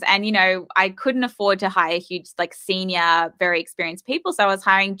decisions. And, you know, I couldn't afford to hire huge, like senior, very experienced people. So I was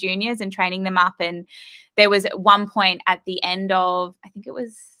hiring juniors and training them up. And there was one point at the end of, I think it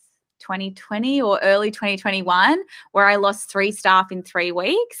was 2020 or early 2021, where I lost 3 staff in 3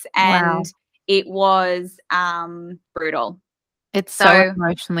 weeks. And it was brutal. It's so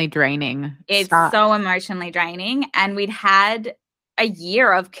emotionally draining. It's so emotionally draining. And we'd had a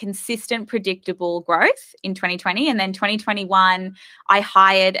year of consistent, predictable growth in 2020. And then 2021, I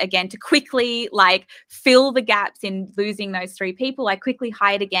hired again to quickly like fill the gaps in losing those 3 people. I quickly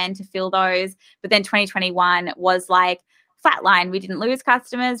hired again to fill those. But then 2021 was like flatline. We didn't lose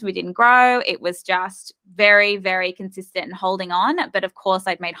customers. We didn't grow. It was just very, very consistent and holding on. But of course,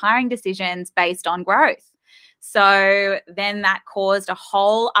 I'd made hiring decisions based on growth. So then that caused a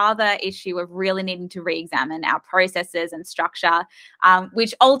whole other issue of really needing to re-examine our processes and structure,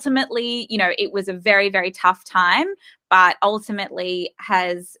 which ultimately, you know, it was a very, very tough time, but ultimately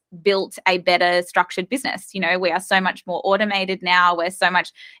has built a better structured business. You know, we are so much more automated now.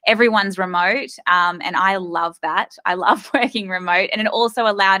 Everyone's remote. And I love that. I love working remote. And it also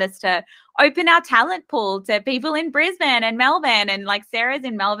allowed us to open our talent pool to people in Brisbane and Melbourne. And like Sarah's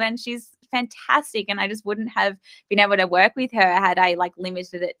in Melbourne, she's fantastic, and I just wouldn't have been able to work with her had I like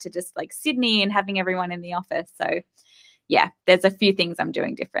limited it to just like Sydney and having everyone in the office. So yeah, there's a few things I'm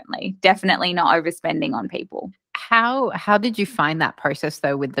doing differently. Definitely not overspending on people. How did you find that process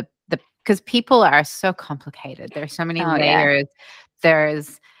though with the because people are so complicated. There's so many layers. Yeah.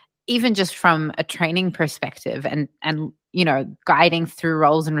 There's even just from a training perspective and you know, guiding through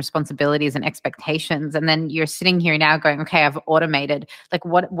roles and responsibilities and expectations. And then you're sitting here now going, okay, I've automated. Like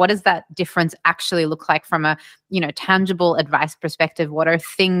what does that difference actually look like from a, you know, tangible advice perspective? What are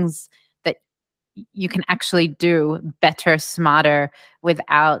things that you can actually do better, smarter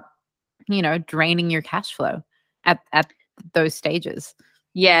without, you know, draining your cash flow at those stages?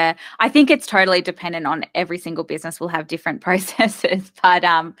 Yeah, I think it's totally dependent on every single business will have different processes. But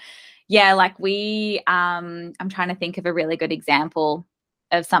yeah, like I'm trying to think of a really good example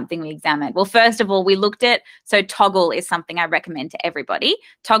of something we examined. Well, first of all, we looked at, so Toggle is something I recommend to everybody.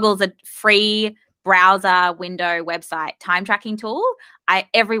 Toggle's a free browser window website time tracking tool.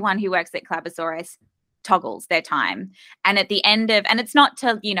 Everyone who works at Collabosauras toggles their time. And at the end of, and it's not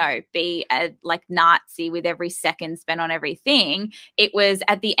to, you know, be a like Nazi with every second spent on everything. It was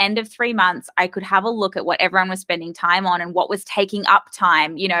at the end of 3 months, I could have a look at what everyone was spending time on and what was taking up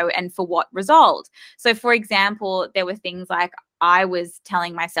time, you know, and for what result. So for example, there were things like I was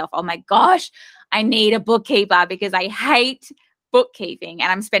telling myself, oh my gosh, I need a bookkeeper because I hate bookkeeping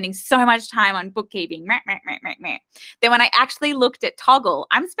and I'm spending so much time on bookkeeping. Then when I actually looked at Toggle,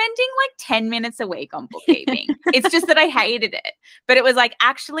 I'm spending like 10 minutes a week on bookkeeping. It's just that I hated it. But it was like,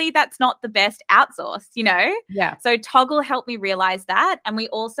 actually, that's not the best outsource, you know? Yeah. So Toggle helped me realize that. And we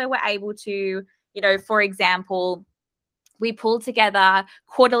also were able to, you know, for example, we pulled together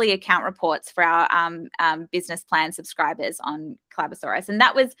quarterly account reports for our business plan subscribers on Collabosauras. And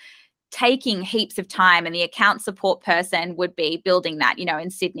that was taking heaps of time, and the account support person would be building that, you know, in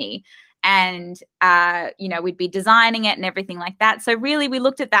Sydney. And, you know, we'd be designing it and everything like that. So really we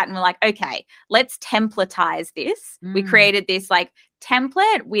looked at that and we're like, okay, let's templatize this. We created this like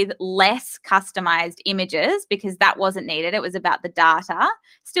template with less customized images because that wasn't needed. It was about the data.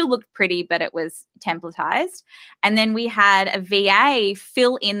 Still looked pretty, but it was templatized. And then we had a VA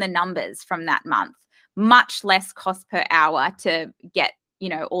fill in the numbers from that month. Much less cost per hour to get, you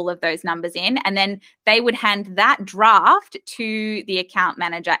know, all of those numbers in. And then they would hand that draft to the account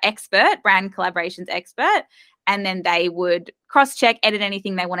manager expert, brand collaborations expert, and then they would cross-check, edit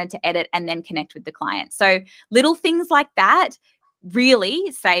anything they wanted to edit, and then connect with the client. So little things like that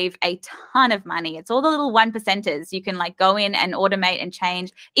really save a ton of money. It's all the little 1%ers. You can like go in and automate and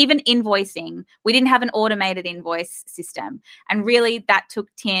change. Even invoicing. We didn't have an automated invoice system. And really that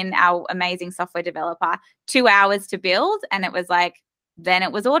took Tin, our amazing software developer, 2 hours to build. And it was like, then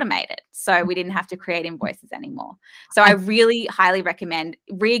it was automated. So we didn't have to create invoices anymore. So I really highly recommend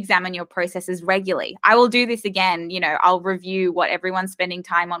re-examine your processes regularly. I will do this again. You know, I'll review what everyone's spending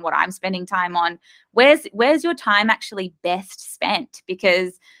time on, what I'm spending time on. Where's your time actually best spent?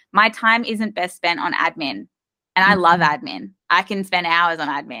 Because my time isn't best spent on admin. And I love admin. I can spend hours on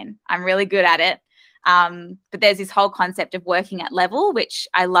admin. I'm really good at it. But there's this whole concept of working at level, which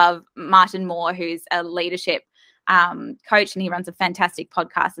I love. Martin Moore, who's a leadership coach, and he runs a fantastic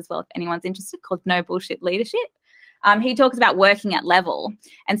podcast as well, if anyone's interested, called No Bullshit Leadership. He talks about working at level.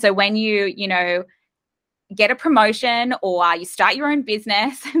 And so when you know, get a promotion or you start your own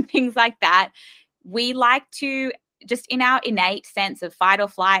business and things like that, we like to, just in our innate sense of fight or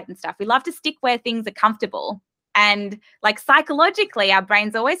flight and stuff, we love to stick where things are comfortable. And like psychologically, our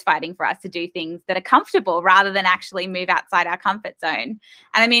brain's always fighting for us to do things that are comfortable rather than actually move outside our comfort zone. And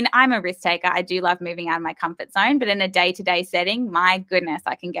I mean, I'm a risk taker. I do love moving out of my comfort zone, but in a day-to-day setting, my goodness,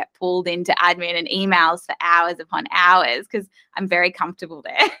 I can get pulled into admin and emails for hours upon hours because I'm very comfortable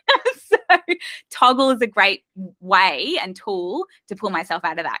there. So Toggle is a great way and tool to pull myself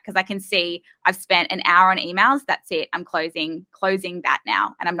out of that, because I can see I've spent an hour on emails. That's it. I'm closing that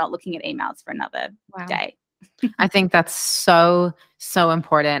now, and I'm not looking at emails for another day. I think that's so, so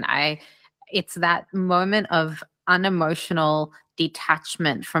important. It's that moment of unemotional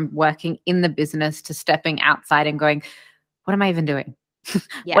detachment from working in the business to stepping outside and going, what am I even doing?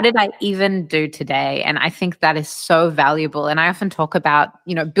 What did I even do today? And I think that is so valuable. And I often talk about,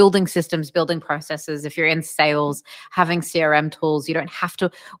 you know, building systems, building processes. If you're in sales, having CRM tools, you don't have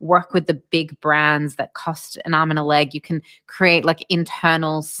to work with the big brands that cost an arm and a leg. You can create like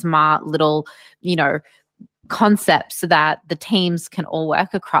internal, smart little, you know, concepts so that the teams can all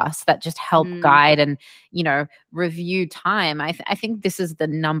work across, that just help guide and, you know, review time. I think this is the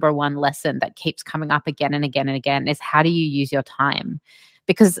number one lesson that keeps coming up again and again and again, is how do you use your time?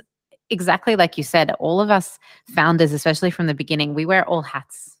 Because exactly like you said, all of us founders, especially from the beginning, we wear all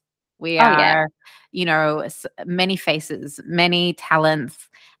hats. We are, you know, many faces, many talents,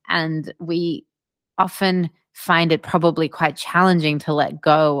 and we often find it probably quite challenging to let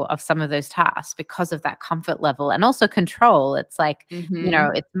go of some of those tasks because of that comfort level and also control. It's like, you know,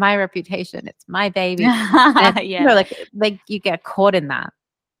 it's my reputation, it's my baby. And, you know, like you get caught in that.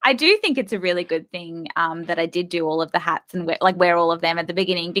 I do think it's a really good thing that I did do all of the hats and wear all of them at the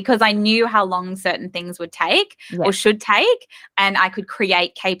beginning, because I knew how long certain things would take or should take, and I could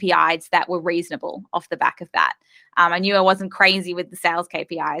create KPIs that were reasonable off the back of that. I knew I wasn't crazy with the sales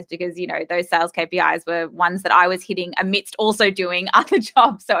KPIs, because, you know, those sales KPIs were ones that I was hitting amidst also doing other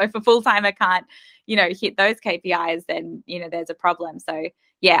jobs. So if a full-timer can't, you know, hit those KPIs, then, you know, there's a problem. So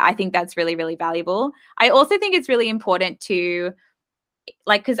yeah, I think that's really, really valuable. I also think it's really important to,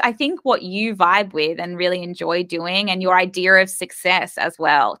 like, because I think what you vibe with and really enjoy doing, and your idea of success as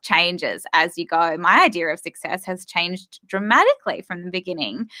well, changes as you go. My idea of success has changed dramatically from the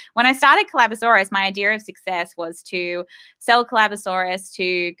beginning. When I started Collabosauras, my idea of success was to sell Collabosauras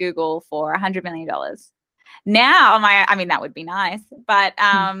to Google for $100 million. Now, I mean, that would be nice, but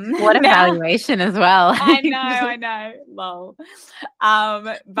what a valuation as well. I know, lol.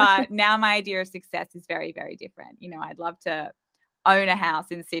 But now my idea of success is very, very different. You know, I'd love to own a house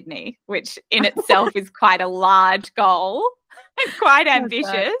in Sydney, which in itself is quite a large goal and quite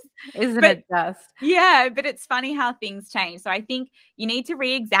ambitious. Isn't it just? Yeah, but it's funny how things change. So I think you need to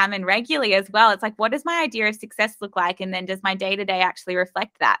re-examine regularly as well. It's like, what does my idea of success look like? And then does my day-to-day actually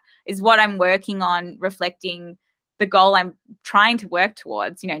reflect that? Is what I'm working on reflecting the goal I'm trying to work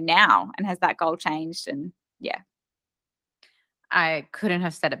towards, you know, now? And has that goal changed? And yeah. I couldn't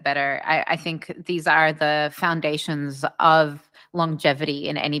have said it better. I think these are the foundations of longevity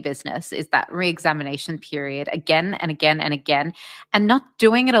in any business, is that re-examination period again and again and again, and not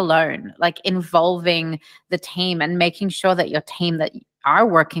doing it alone, like involving the team and making sure that your team that are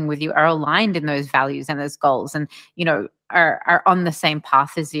working with you are aligned in those values and those goals, and, you know, are on the same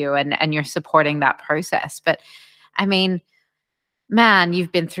path as you, and you're supporting that process. But I mean, man,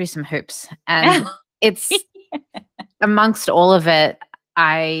 you've been through some hoops, and it's amongst all of it,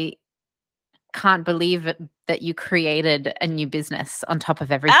 I can't believe that you created a new business on top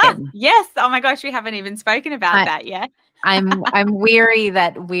of everything. Yes. Oh my gosh, we haven't even spoken about that yet. I'm weary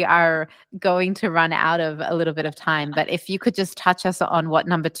that we are going to run out of a little bit of time, but if you could just touch us on what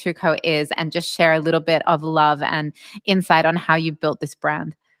Number Two Co is, and just share a little bit of love and insight on how you built this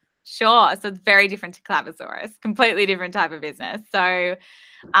brand. Sure. So it's very different to Collabosauras, completely different type of business. So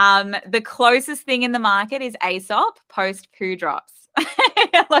the closest thing in the market is Aesop, post poo drops.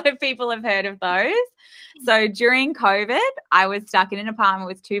 A lot of people have heard of those. So during COVID, I was stuck in an apartment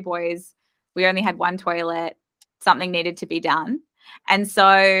with two boys. We only had one toilet. Something needed to be done. And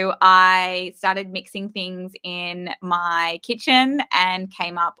so I started mixing things in my kitchen and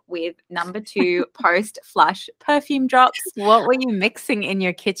came up with number 2 post-flush perfume drops. What were you mixing in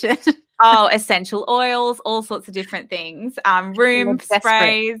your kitchen? Oh, essential oils, all sorts of different things. Room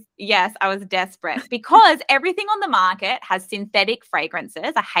sprays. Yes, I was desperate because everything on the market has synthetic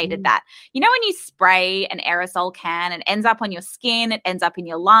fragrances. I hated that. You know, when you spray an aerosol can, it ends up on your skin, it ends up in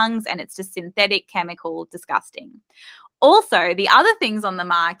your lungs, and it's just synthetic, chemical, disgusting. Also, the other things on the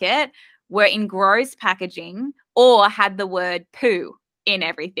market were in gross packaging or had the word poo in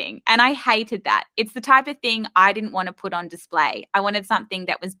everything. And I hated that. It's the type of thing I didn't want to put on display. I wanted something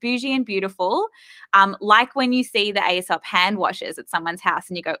that was bougie and beautiful, like when you see the Aesop hand washes at someone's house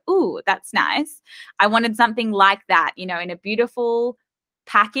and you go, ooh, that's nice. I wanted something like that, you know, in a beautiful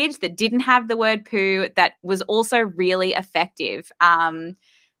package that didn't have the word poo, that was also really effective and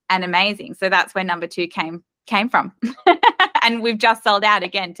amazing. So that's where number 2 came from. And we've just sold out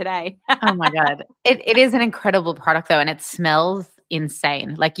again today. Oh my God. It is an incredible product though, and it smells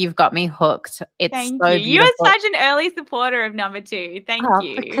insane. Like, you've got me hooked. It's Thank so you. beautiful. You are such an early supporter of number 2. Thank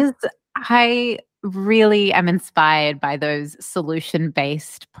you. Because I really am inspired by those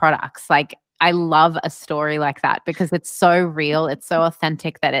solution-based products. Like, I love a story like that because it's so real, it's so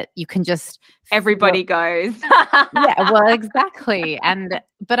authentic that you can just everybody goes. Yeah, well, exactly.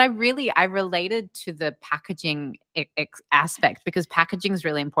 But I related to the packaging aspect because packaging is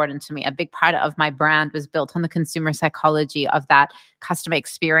really important to me. A big part of my brand was built on the consumer psychology of that customer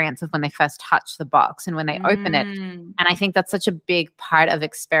experience of when they first touch the box and when they open it. And I think that's such a big part of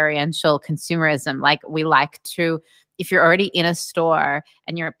experiential consumerism. Like, we like to, if you're already in a store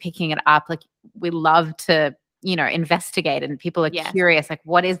and you're picking it up, like, we love to, you know, investigate, and people are curious, like,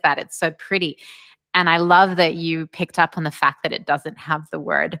 what is that? It's so pretty. And I love that you picked up on the fact that it doesn't have the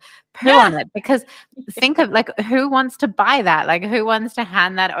word poo on it, because think of, like, who wants to buy that? Like, who wants to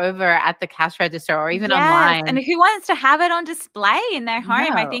hand that over at the cash register or even online? And who wants to have it on display in their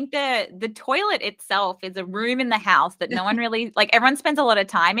home? No. I think the toilet itself is a room in the house that no one really, like, everyone spends a lot of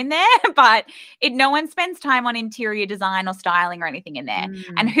time in there, but no one spends time on interior design or styling or anything in there.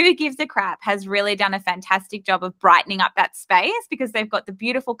 And Who Gives a Crap has really done a fantastic job of brightening up that space because they've got the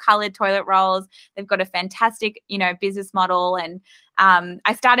beautiful colored toilet rolls. They've got a fantastic, you know, business model. And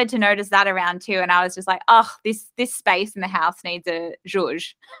I started to notice that around too. And I was just like, oh, this space in the house needs a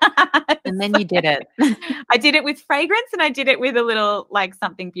zhuzh. And then you did it. I did it with fragrance, and I did it with a little, like,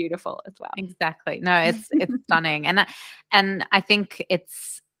 something beautiful as well. Exactly. No, it's stunning. And I think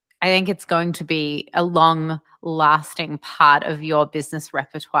it's going to be a long lasting part of your business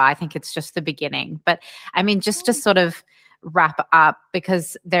repertoire. I think it's just the beginning. But I mean, just to sort of wrap up,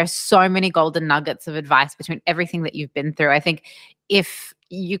 because there's so many golden nuggets of advice between everything that you've been through. I think if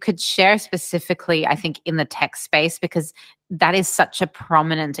you could share specifically, I think, in the tech space, because that is such a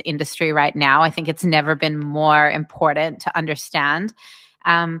prominent industry right now. I think it's never been more important to understand.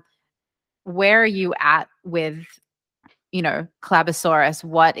 Where are you at with, you know, Collabosauras?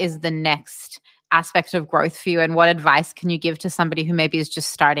 What is the next aspect of growth for you, and what advice can you give to somebody who maybe is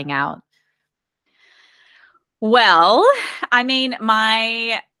just starting out? Well, I mean,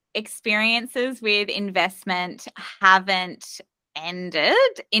 my experiences with investment haven't ended.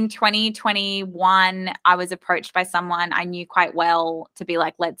 In 2021, I was approached by someone I knew quite well to be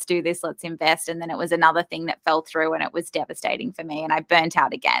like, let's do this, let's invest. And then it was another thing that fell through, and it was devastating for me, and I burnt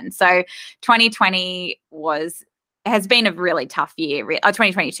out again. So 2020 has been a really tough year.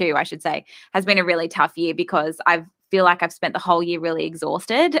 2022, I should say, has been a really tough year because I feel like I've spent the whole year really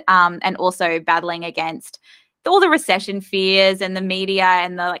exhausted, and also battling against all the recession fears and the media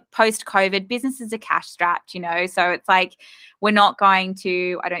and the, like, post-COVID, businesses are cash strapped, you know. So it's like, we're not going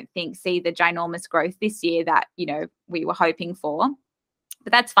to, I don't think, see the ginormous growth this year that, you know, we were hoping for.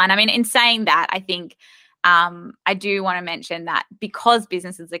 But that's fine. I mean, in saying that, I think I do want to mention that because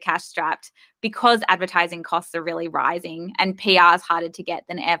businesses are cash strapped, because advertising costs are really rising and PR is harder to get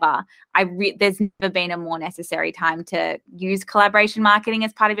than ever, there's never been a more necessary time to use collaboration marketing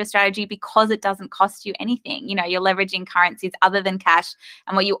as part of your strategy, because it doesn't cost you anything. You know, you're leveraging currencies other than cash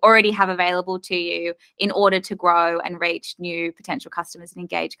and what you already have available to you in order to grow and reach new potential customers and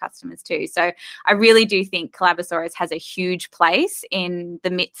engage customers too. So I really do think Collabosauras has a huge place in the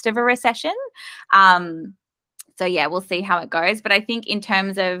midst of a recession. So yeah, we'll see how it goes. But I think in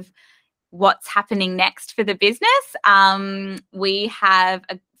terms of what's happening next for the business, we have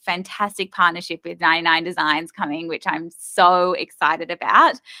a fantastic partnership with 99 Designs coming, which I'm so excited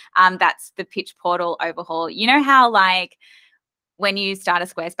about. That's the pitch portal overhaul. You know how, like, when you start a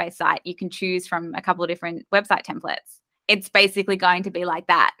Squarespace site, you can choose from a couple of different website templates. it's basically going to be like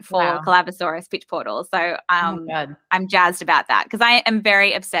that for Wow. Collabosauras pitch portal. So Oh my God. I'm jazzed about that because I am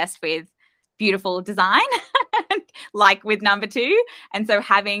very obsessed with beautiful design, like with number two. And so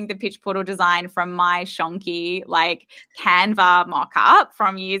having the pitch portal design from my shonky like Canva mock-up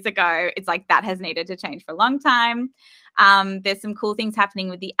from years ago, it's like that has needed to change for a long time. There's some cool things happening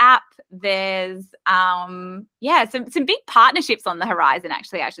with the app. There's some big partnerships on the horizon,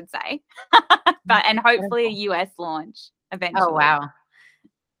 actually, I should say. And hopefully a US launch eventually. Oh wow.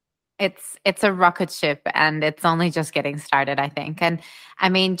 It's a rocket ship, and it's only just getting started, I think. And I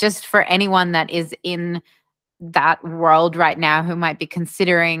mean, just for anyone that is in that world right now who might be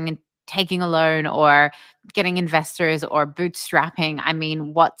considering taking a loan or getting investors or bootstrapping, I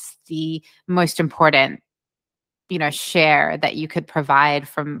mean, what's the most important, share that you could provide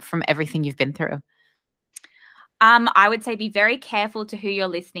from everything you've been through? I would say be very careful to who you're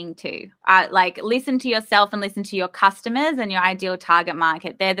listening to. Like listen to yourself and listen to your customers and your ideal target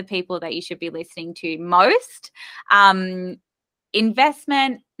market. They're the people that you should be listening to most.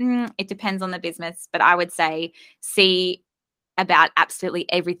 Investment, it depends on the business, but I would say see about absolutely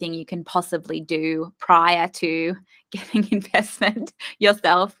everything you can possibly do prior to getting investment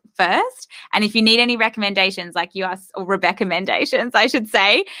yourself first. And if you need any recommendations, like or recommendations, I should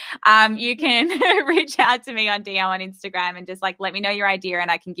say, you can reach out to me on DM on Instagram and just like let me know your idea,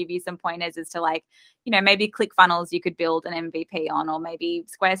 and I can give you some pointers as to like, maybe ClickFunnels you could build an MVP on, or maybe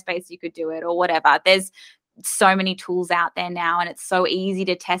Squarespace you could do it, or whatever. There's so many tools out there now, and it's so easy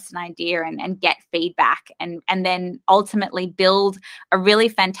to test an idea and get feedback and then ultimately build a really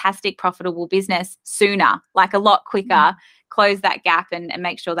fantastic profitable business sooner, like a lot quicker, close that gap and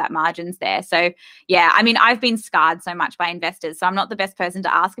make sure that margin's there. So yeah, I mean, I've been scarred so much by investors, so I'm not the best person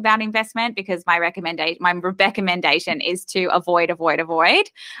to ask about investment, because my recommendation is to avoid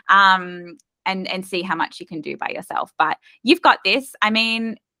and see how much you can do by yourself. But you've got this. I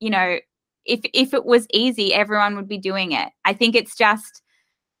mean, if it was easy, everyone would be doing it. I think it's just,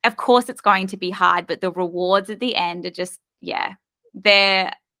 of course it's going to be hard, but the rewards at the end are just,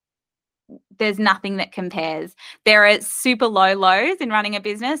 there's nothing that compares. There are super low lows in running a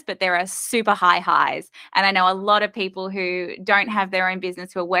business, but there are super high highs. And I know a lot of people who don't have their own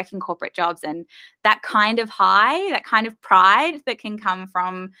business, who are working corporate jobs, and that kind of high, that kind of pride that can come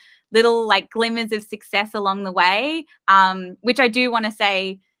from little like glimmers of success along the way, which I do want to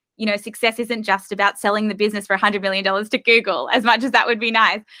say, success isn't just about selling the business for $100 million to Google, as much as that would be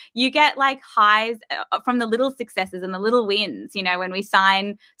nice. You get like highs from the little successes and the little wins. When we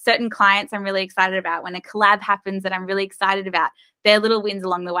sign certain clients I'm really excited about, when a collab happens that I'm really excited about, they're little wins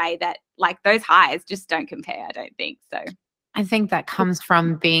along the way that like those highs just don't compare, I don't think. So I think that comes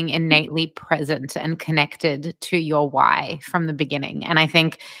from being innately present and connected to your why from the beginning. And I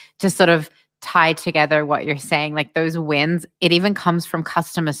think to sort of tie together what you're saying, like those wins, it even comes from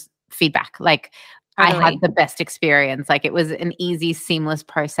customer feedback. Like totally. I had the best experience. Like it was an easy, seamless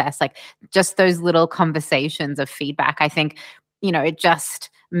process. Like just those little conversations of feedback, I think, it just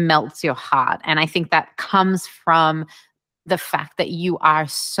melts your heart. And I think that comes from the fact that you are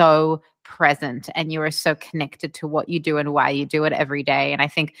so present and you are so connected to what you do and why you do it every day. And I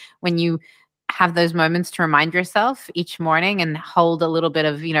think when you have those moments to remind yourself each morning and hold a little bit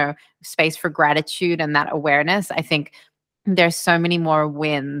of, space for gratitude and that awareness, I think there's so many more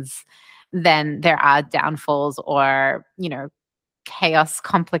wins than there are downfalls or, chaos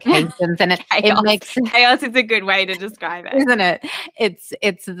complications. And it makes chaos is a good way to describe it, isn't it?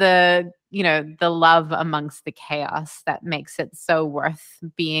 It's the the love amongst the chaos that makes it so worth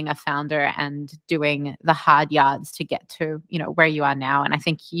being a founder and doing the hard yards to get to where you are now. And I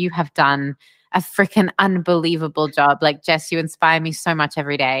think you have done a freaking unbelievable job. Like Jess, you inspire me so much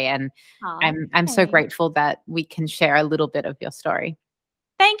every day, and I'm so grateful that we can share a little bit of your story.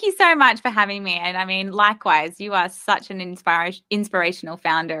 Thank you so much for having me. And I mean, likewise, you are such an inspirational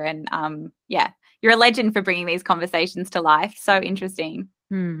founder. And you're a legend for bringing these conversations to life. So interesting.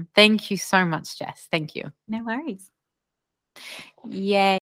 Thank you so much, Jess. Thank you. No worries. Yay.